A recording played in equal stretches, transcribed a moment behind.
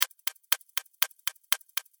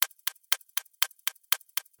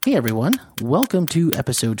Hey everyone, welcome to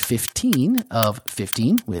episode 15 of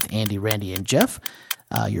 15 with Andy, Randy, and Jeff,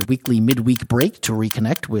 your weekly midweek break to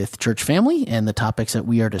reconnect with church family and the topics that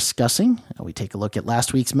we are discussing. We take a look at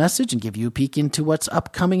last week's message and give you a peek into what's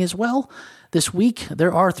upcoming as well. This week,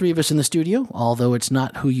 there are three of us in the studio, although it's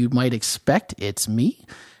not who you might expect. It's me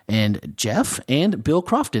and Jeff and Bill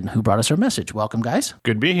Crofton, who brought us our message. Welcome, guys.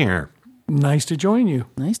 Good to be here. Nice to join you.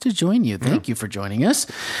 Nice to join you. Thank you for joining us.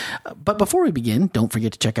 But before we begin, don't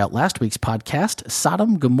forget to check out last week's podcast,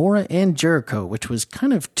 Sodom, Gomorrah, and Jericho, which was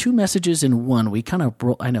kind of two messages in one.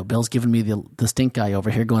 I know Bill's giving me the stink eye over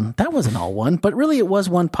here going, that wasn't all one, but really it was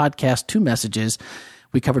one podcast, two messages.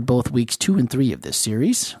 We covered both weeks 2 and 3 of this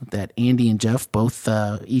series that Andy and Jeff both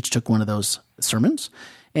each took one of those sermons.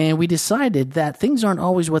 And we decided that things aren't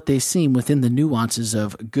always what they seem within the nuances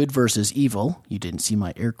of good versus evil. You didn't see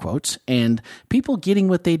my air quotes. And people getting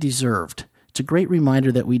what they deserved. It's a great reminder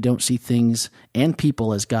that we don't see things and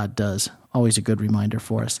people as God does. Always a good reminder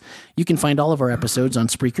for us. You can find all of our episodes on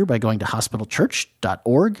Spreaker by going to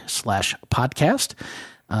hospitalchurch.org/podcast.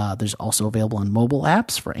 There's also available on mobile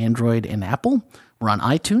apps for Android and Apple. We're on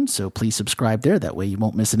iTunes, so please subscribe there. That way you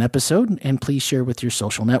won't miss an episode. And please share with your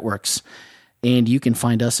social networks. And you can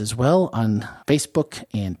find us as well on Facebook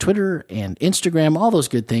and Twitter and Instagram, all those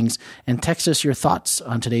good things. And text us your thoughts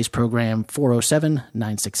on today's program,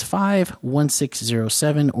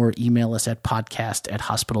 407-965-1607, or email us at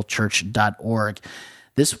podcast@hospitalchurch.org.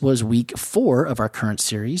 This was week 4 of our current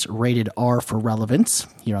series, Rated R for Relevance,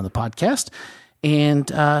 here on the podcast. And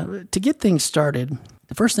to get things started,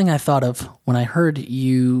 the first thing I thought of when I heard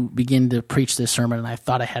you begin to preach this sermon, and I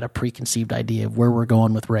thought I had a preconceived idea of where we're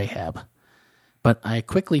going with Rahab. But I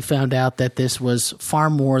quickly found out that this was far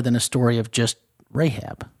more than a story of just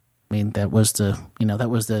Rahab. I mean, that was the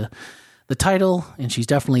title, and she's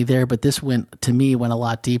definitely there. But this went a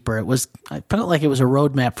lot deeper. I felt like it was a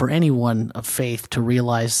roadmap for anyone of faith to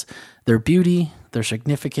realize their beauty, their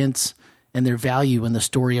significance, and their value in the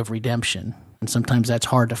story of redemption. And sometimes that's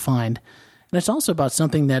hard to find. And it's also about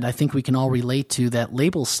something that I think we can all relate to, that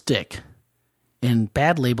labels stick, and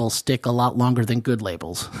bad labels stick a lot longer than good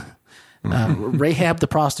labels. Rahab the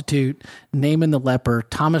prostitute, Naaman the leper,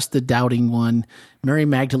 Thomas the doubting one, Mary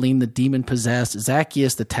Magdalene the demon-possessed,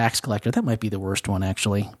 Zacchaeus the tax collector. That might be the worst one,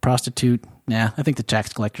 actually. Prostitute, I think the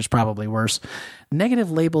tax collector's probably worse.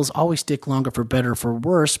 Negative labels always stick longer for better or for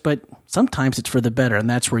worse, but sometimes it's for the better, and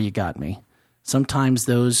that's where you got me. Sometimes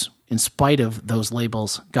in spite of those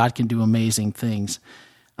labels, God can do amazing things.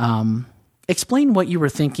 Explain what you were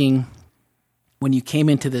thinking when you came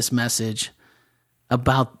into this message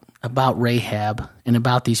about Rahab and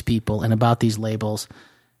about these people and about these labels,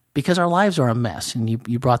 because our lives are a mess, and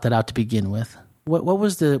you brought that out to begin with. What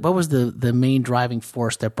was the main driving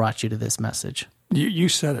force that brought you to this message? You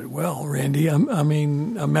said it well, Randy. I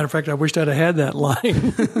mean, a matter of fact, I wished I'd have had that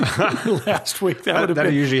line last week.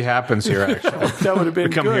 That usually happens here, actually. That would have been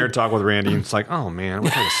We come good. here, talk with Randy, and it's like, oh man, I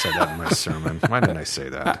wish I had said that in my sermon. Why didn't I say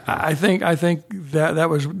that? I think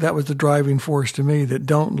that was the driving force to me, that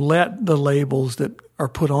don't let the labels that are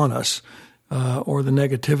put on us or the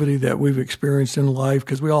negativity that we've experienced in life,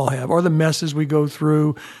 because we all have, or the messes we go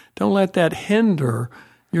through, don't let that hinder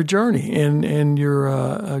your journey and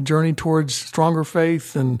your journey towards stronger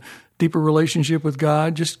faith and deeper relationship with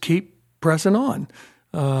God. Just keep pressing on.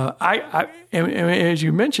 And as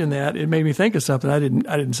you mentioned that, it made me think of something. I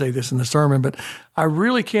didn't say this in the sermon, but I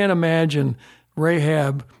really can't imagine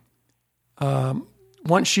Rahab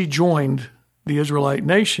once she joined the Israelite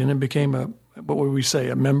nation and became a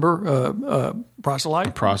member,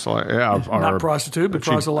 proselyte? Proselyte, yeah. Not prostitute, but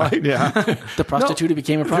proselyte. Yeah. The prostitute who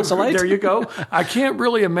became a proselyte? There you go. I can't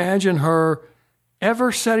really imagine her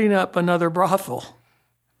ever setting up another brothel.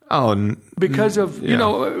 Oh, because of,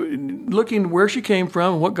 looking where she came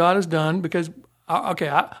from and what God has done, because,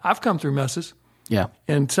 I've come through messes. Yeah.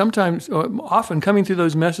 And sometimes, often coming through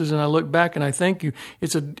those messes, and I look back and I think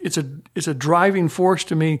it's a driving force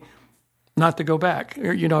to me not to go back,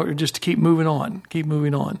 or, just to keep moving on.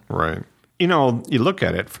 Right. You look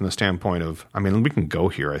at it from the standpoint of, we can go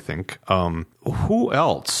here, I think. Who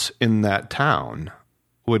else in that town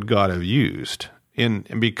would God have used?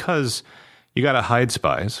 And because you got to hide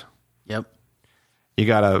spies. Yep. You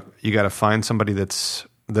gotta find somebody that's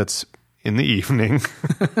in the evening,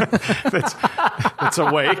 that's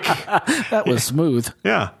awake. That was smooth.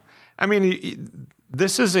 Yeah.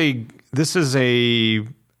 This is a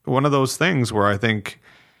one of those things where I think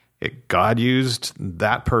God used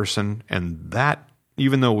that person, and that,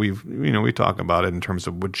 even though we talk about it in terms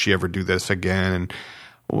of would she ever do this again,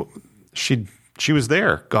 and she was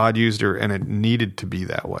there. God used her, and it needed to be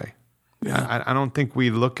that way. Yeah. I don't think we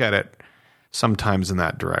look at it sometimes in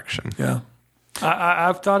that direction. Yeah.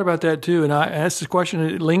 I've thought about that too, and I asked the question,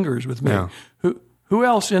 it lingers with me. Yeah. Who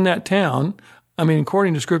else in that town, I mean,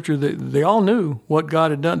 according to Scripture, they all knew what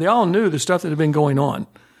God had done. They all knew the stuff that had been going on,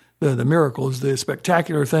 the miracles, the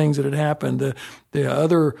spectacular things that had happened, the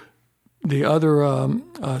other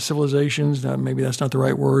civilizations, maybe that's not the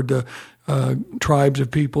right word, tribes of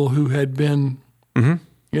people who had been,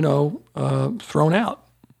 thrown out,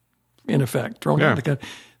 in effect, thrown out.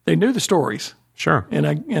 They knew the stories. Sure. And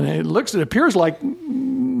it appears like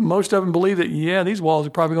most of them believe that, these walls are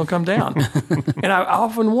probably going to come down. And I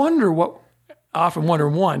often wonder,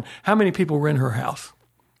 one, how many people were in her house?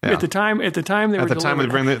 Yeah. At the time they were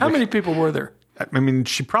delivered, how many people were there? I mean,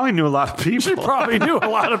 she probably knew a lot of people. She probably knew a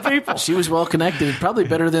lot of people. She was well connected, probably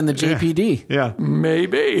better than the JPD. Yeah.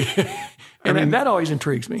 Maybe. And that always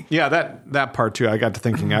intrigues me. Yeah, that part too. I got to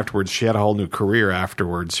thinking afterwards, she had a whole new career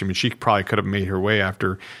afterwards. I mean, she probably could have made her way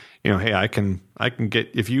after, hey, I can get,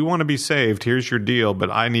 if you want to be saved, here's your deal, but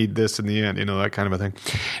I need this in the end, that kind of a thing.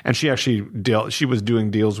 And she actually she was doing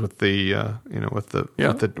deals with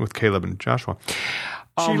with Caleb and Joshua.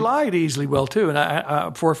 She lied easily well too, and I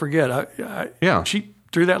before I forget, she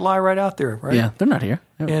threw that lie right out there, right? Yeah, they're not here,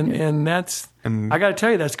 and that's I got to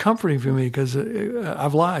tell you, that's comforting for me because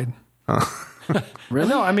I've lied. Really?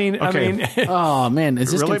 No, I mean, oh man,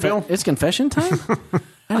 is this really, Bill? It's confession time?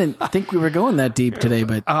 I didn't think we were going that deep today,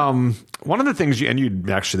 but one of the things you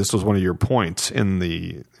actually, this was one of your points in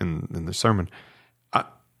the sermon.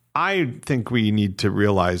 I think we need to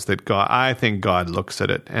realize that I think God looks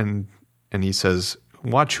at it and he says,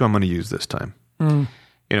 watch who I'm going to use this time.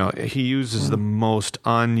 He uses the most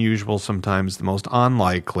unusual, sometimes the most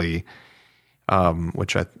unlikely,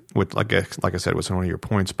 which like I said, was one of your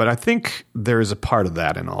points. But I think there is a part of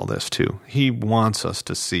that in all this too. He wants us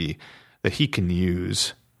to see that he can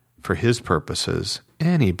use for his purposes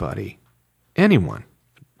anybody, anyone,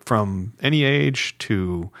 from any age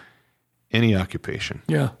to any occupation.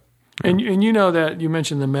 Yeah. And that you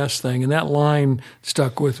mentioned the mess thing, and that line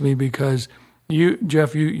stuck with me because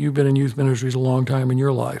Jeff, you've been in youth ministries a long time in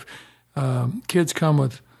your life. Kids come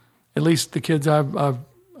with, at least the kids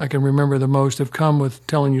I can remember the most, have come with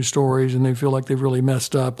telling you stories, and they feel like they've really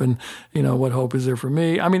messed up, and what hope is there for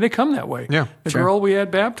me? I mean, they come that way. Yeah, the girl we had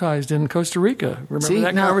baptized in Costa Rica. Remember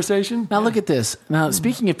that conversation? Now look at this. Now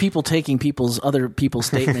speaking of people taking other people's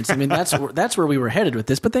statements, I mean that's where we were headed with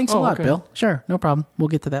this. But thanks a lot, Bill. Sure, no problem. We'll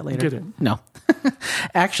get to that later. Get it? No,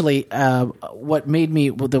 actually, what made me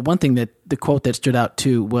the one thing that the quote that stood out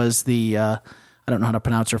too was the. I don't know how to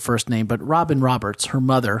pronounce her first name, but Robin Roberts, her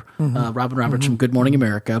mother, Robin Roberts from Good Morning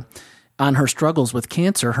America, on her struggles with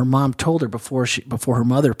cancer, her mom told her before her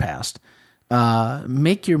mother passed,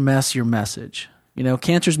 make your mess your message.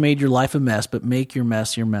 Cancer's made your life a mess, but make your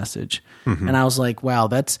mess your message. And I was like, wow,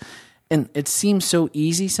 and it seems so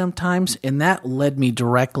easy sometimes. And that led me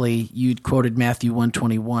directly, you quoted Matthew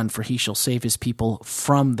 1:21, for he shall save his people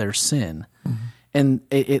from their sin. And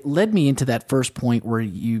it led me into that first point where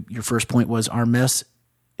your first point was our mess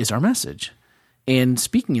is our message. And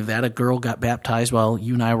speaking of that, a girl got baptized while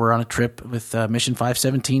you and I were on a trip with Mission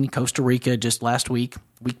 517 in Costa Rica just last week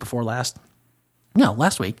before last. No,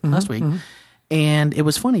 last week. And it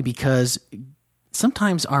was funny because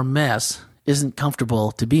sometimes our mess isn't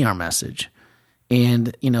comfortable to be our message.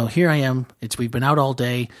 And, here I am. We've been out all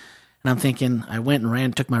day. And I'm thinking, I went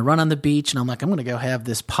and took my run on the beach, and I'm like, I'm going to go have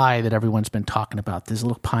this pie that everyone's been talking about, this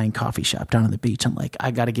little pie and coffee shop down on the beach. I'm like, I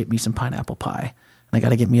got to get me some pineapple pie, and I got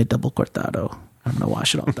to get me a double cortado. I'm going to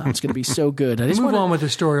wash it all down. It's going to be so good. I just move on with the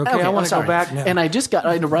story, okay? I want to go back now. And I just got,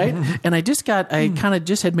 right? And I kind of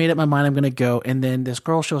just had made up my mind I'm going to go, and then this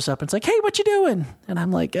girl shows up and it's like, hey, what you doing? And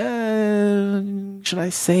I'm like, should I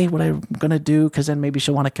say what I'm going to do? Because then maybe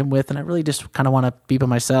she'll want to come with, and I really just kind of want to be by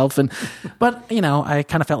myself. But I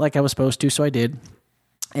kind of felt like I was supposed to, so I did.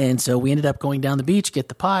 And so we ended up going down the beach, get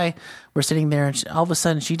the pie. We're sitting there, and all of a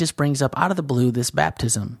sudden she just brings up out of the blue this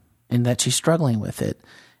baptism, and that she's struggling with it.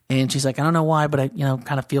 And she's like, I don't know why, but I,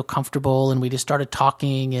 kind of feel comfortable. And we just started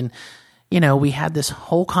talking, and, we had this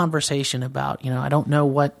whole conversation about, I don't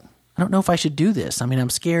know if I should do this. I mean, I'm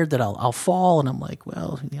scared that I'll fall. And I'm like,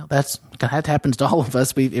 well, that happens to all of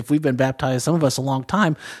us. If we've been baptized, some of us a long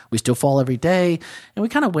time, we still fall every day. And we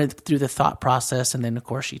kind of went through the thought process. And then of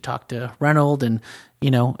course she talked to Reynold, and,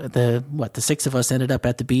 the six of us ended up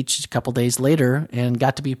at the beach a couple days later and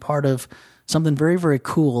got to be part of something very, very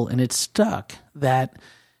cool. And it stuck that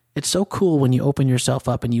it's so cool when you open yourself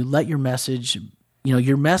up and you let your message,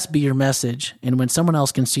 your mess be your message. And when someone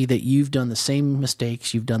else can see that you've done the same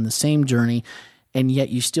mistakes, you've done the same journey, and yet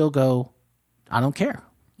you still go, I don't care.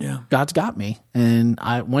 Yeah. God's got me. And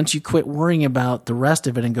once you quit worrying about the rest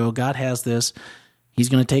of it and go, God has this, he's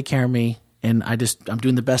going to take care of me. And I'm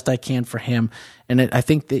doing the best I can for him. And I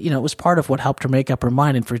think that, it was part of what helped her make up her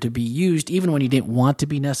mind, and for it to be used, even when you didn't want to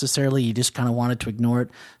be necessarily, you just kind of wanted to ignore it.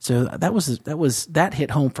 So that hit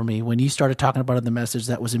home for me. When you started talking about it in the message,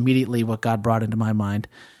 that was immediately what God brought into my mind.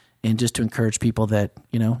 And just to encourage people that,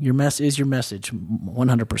 your mess is your message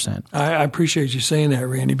 100%. I appreciate you saying that,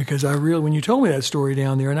 Randy, because when you told me that story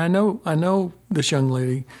down there, and I know this young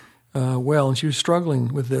lady well, and she was struggling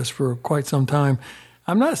with this for quite some time,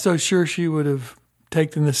 I'm not so sure she would have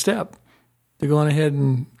taken the step to go on ahead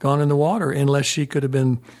and gone in the water unless she could have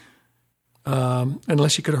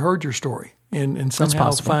heard your story and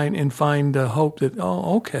somehow find hope that,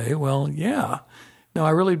 okay, well, yeah. No, I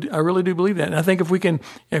really do believe that. And I think if we can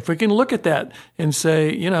look at that and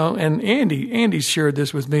say, and Andy's shared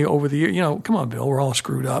this with me over the year, come on, Bill, we're all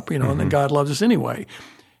screwed up, and then God loves us anyway.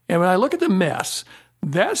 And when I look at the mess,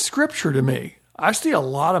 that scripture to me, I see a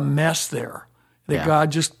lot of mess there. That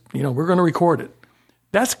God just, we're going to record it.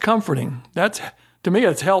 That's comforting. To me,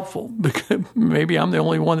 it's helpful, because maybe I'm the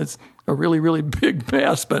only one that's a really, really big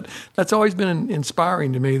mess, but that's always been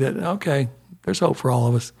inspiring to me that, okay, there's hope for all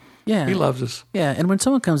of us. Yeah. He loves us. Yeah. And when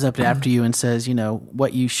someone comes up after you and says,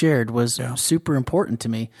 what you shared was super important to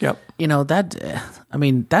me. Yep.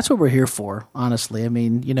 That's what we're here for, honestly.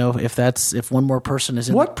 If one more person is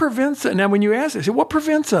in. What prevents it? Now, when you ask this, what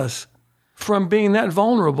prevents us from being that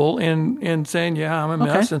vulnerable and saying, yeah, I'm a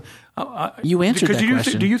mess? And you answered that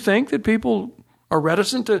question. Do you think that people are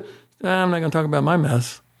reticent to, I'm not going to talk about my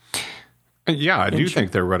mess? Yeah, I do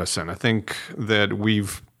think they're reticent. I think that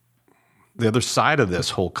the other side of this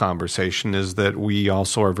whole conversation is that we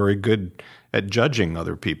also are very good at judging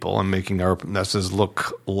other people and making our messes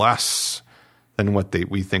look less than what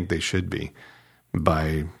we think they should be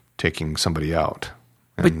by taking somebody out.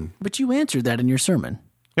 But you answered that in your sermon.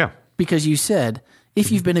 Yeah. Because you said,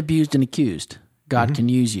 if you've been abused and accused, God can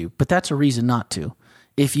use you, but that's a reason not to.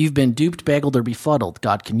 If you've been duped, baggled, or befuddled,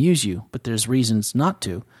 God can use you, but there's reasons not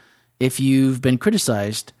to. If you've been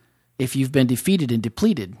criticized, if you've been defeated and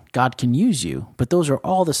depleted, God can use you, but those are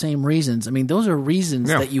all the same reasons. Those are reasons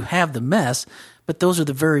that you have the mess, but those are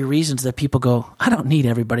the very reasons that people go, I don't need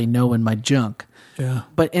everybody knowing my junk. Yeah.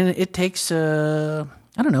 And it takes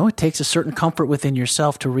it takes a certain comfort within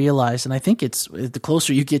yourself to realize, and I think it's the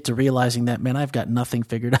closer you get to realizing that, man, I've got nothing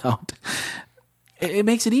figured out. It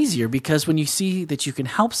makes it easier, because when you see that you can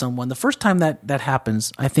help someone, the first time that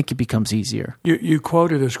happens, I think it becomes easier. You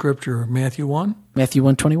quoted a scripture, Matthew 1? Matthew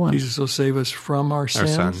 1:21. Jesus will save us from our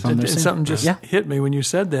sins. And something just hit me when you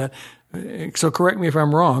said that. So correct me if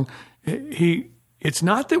I'm wrong. It's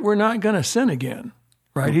not that we're not going to sin again.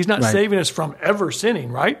 Right? He's not saving us from ever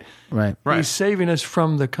sinning, right? Right. He's saving us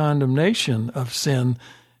from the condemnation of sin.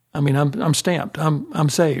 I'm stamped. I'm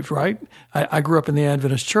saved, right? I grew up in the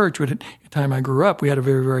Adventist church. But at the time I grew up, we had a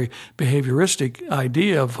very, very behavioristic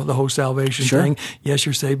idea of the whole salvation thing. Yes,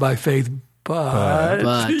 you're saved by faith, but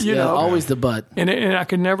always the but. And I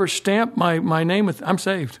could never stamp my name with I'm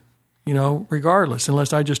saved, regardless,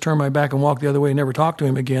 unless I just turn my back and walk the other way and never talk to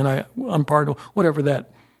him again. I'm part of whatever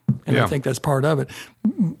that. And I think that's part of it.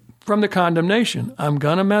 From the condemnation, I'm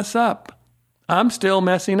going to mess up. I'm still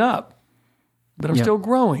messing up, but I'm still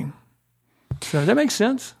growing. So does that make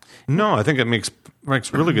sense? No, I think it makes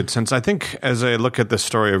really good sense. I think as I look at the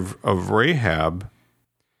story of Rahab,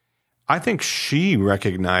 I think she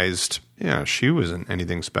recognized, she wasn't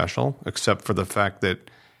anything special except for the fact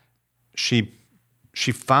that she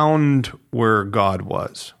found where God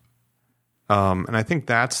was. And I think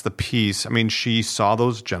that's the piece. She saw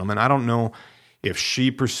those gentlemen. I don't know if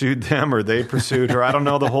she pursued them or they pursued her. I don't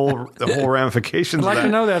know the whole ramifications. I'd like to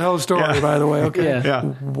know that whole story, by the way. Okay. Yeah.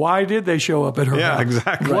 Why did they show up at her house? Yeah,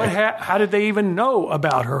 exactly. How did they even know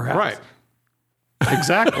about her house? Right.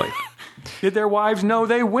 Exactly. Did their wives know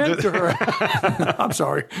they went to her house? I'm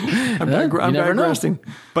sorry. I'm digressing.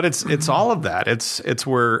 But it's all of that. It's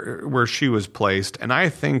where she was placed, and I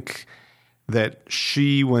think that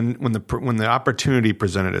she, when the opportunity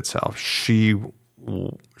presented itself, she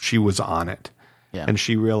was on it, and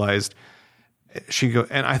she realized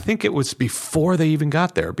and I think it was before they even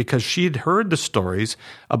got there, because she had heard the stories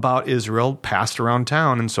about Israel passed around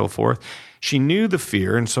town and so forth. She knew the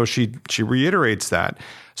fear, and so she reiterates that.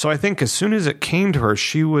 So I think as soon as it came to her,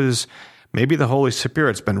 she was. Maybe the Holy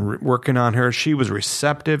Spirit's been working on her. She was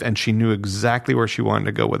receptive, and she knew exactly where she wanted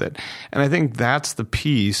to go with it. And I think that's the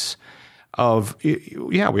piece of,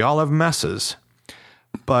 we all have messes,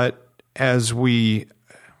 but as we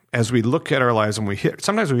look at our lives and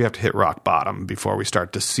sometimes we have to hit rock bottom before we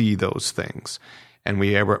start to see those things. and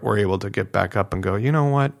were able to get back up and go, you know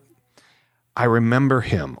what? I remember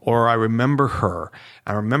him, or I remember her.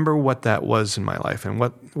 I remember what that was in my life and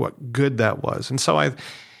what good that was. And so I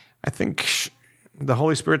think the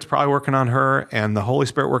Holy Spirit's probably working on her, and the Holy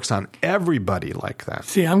Spirit works on everybody like that.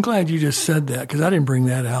 See, I'm glad you just said that, because I didn't bring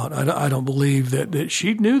that out. I don't believe that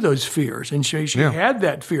she knew those fears, and she had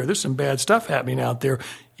that fear. There's some bad stuff happening out there,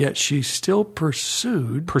 yet she still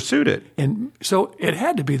pursued it. And so it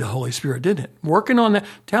had to be the Holy Spirit, didn't it? Working on that,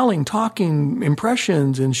 talking,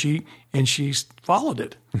 impressions, and she followed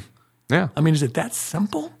it. Yeah. I mean, is it that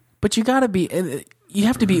simple? But you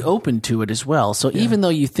have to be open to it as well. So even though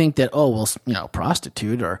you think that,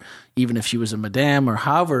 prostitute, or even if she was a madame, or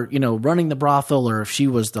however, running the brothel, or if she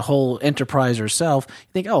was the whole enterprise herself,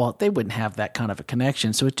 you think, they wouldn't have that kind of a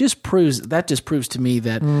connection. So that just proves to me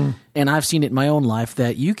that, and I've seen it in my own life,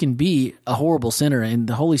 that you can be a horrible sinner and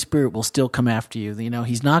the Holy Spirit will still come after you.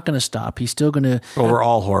 He's not going to stop. He's still going to. Well, we're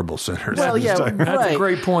all horrible sinners. Well, yeah, that's a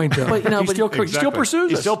great point, though. But, he still pursues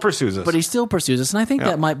us. He still pursues us. But he still pursues us. And I think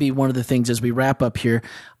that might be one of the things as we wrap up here.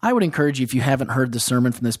 I would encourage you, if you haven't heard the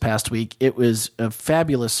sermon from this past week, it was a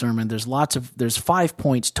fabulous sermon. There's 5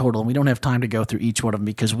 points total, and we don't have time to go through each one of them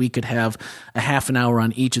because we could have a half an hour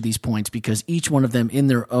on each of these points, because each one of them in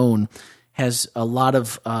their own has a lot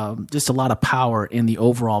of power in the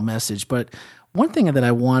overall message. But one thing that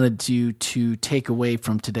I wanted to take away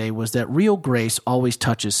from today was that real grace always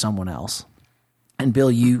touches someone else. And Bill,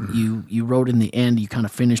 you wrote in the end, you kind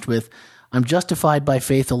of finished with, I'm justified by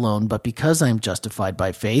faith alone, but because I am justified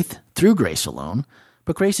by faith through grace alone.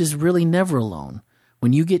 But grace is really never alone.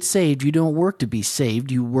 When you get saved, you don't work to be saved.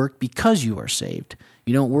 You work because you are saved.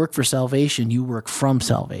 You don't work for salvation. You work from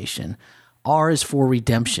salvation. R is for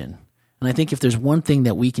redemption. And I think if there's one thing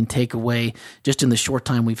that we can take away just in the short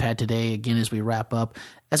time we've had today, again, as we wrap up,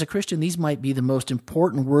 as a Christian, these might be the most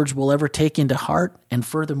important words we'll ever take into heart, and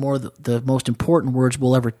furthermore, the most important words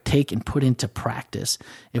we'll ever take and put into practice.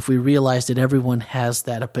 If we realize that everyone has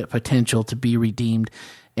that potential to be redeemed,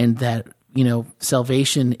 and that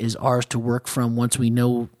salvation is ours to work from once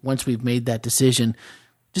we've made that decision,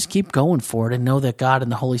 just keep going for it and know that God and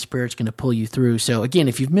the Holy Spirit's going to pull you through. So again,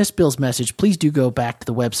 if you've missed Bill's message, please do go back to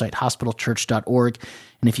the website, hospitalchurch.org.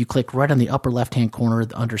 And if you click right on the upper left-hand corner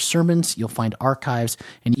under sermons, you'll find archives,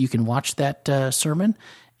 and you can watch that sermon.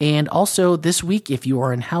 And also this week, if you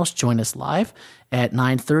are in-house, join us live at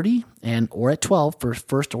 9:30 or at 12 for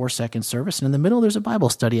first or second service. And in the middle, there's a Bible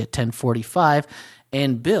study at 10:45.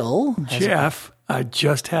 And Bill... Jeff, I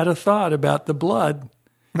just had a thought about the blood.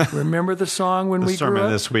 Remember the song when we grew up? The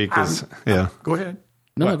sermon this week is, yeah. Go ahead.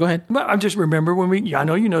 No, go ahead. I just remember I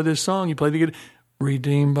know you know this song. You play the guitar.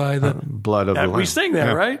 Redeemed by the blood of the Lamb. We sing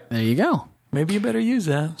that, right? There you go. Maybe you better use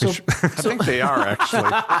that. I think they are,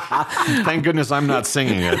 actually. Thank goodness I'm not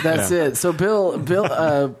singing it. That's it. So Bill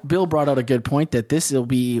brought out a good point that this will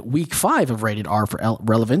be week 5 of Rated R for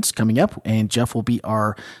Relevance coming up, and Jeff will be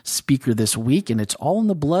our speaker this week, and it's All in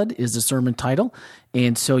the Blood is the sermon title.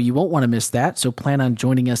 And so you won't want to miss that. So plan on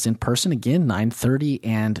joining us in person again, 9:30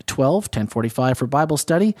 and 12, 10:45 for Bible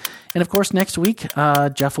study. And of course, next week,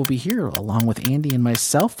 Jeff will be here along with Andy and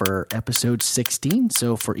myself for episode 16.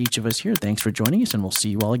 So for each of us here, thanks for joining us, and we'll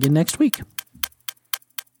see you all again next week.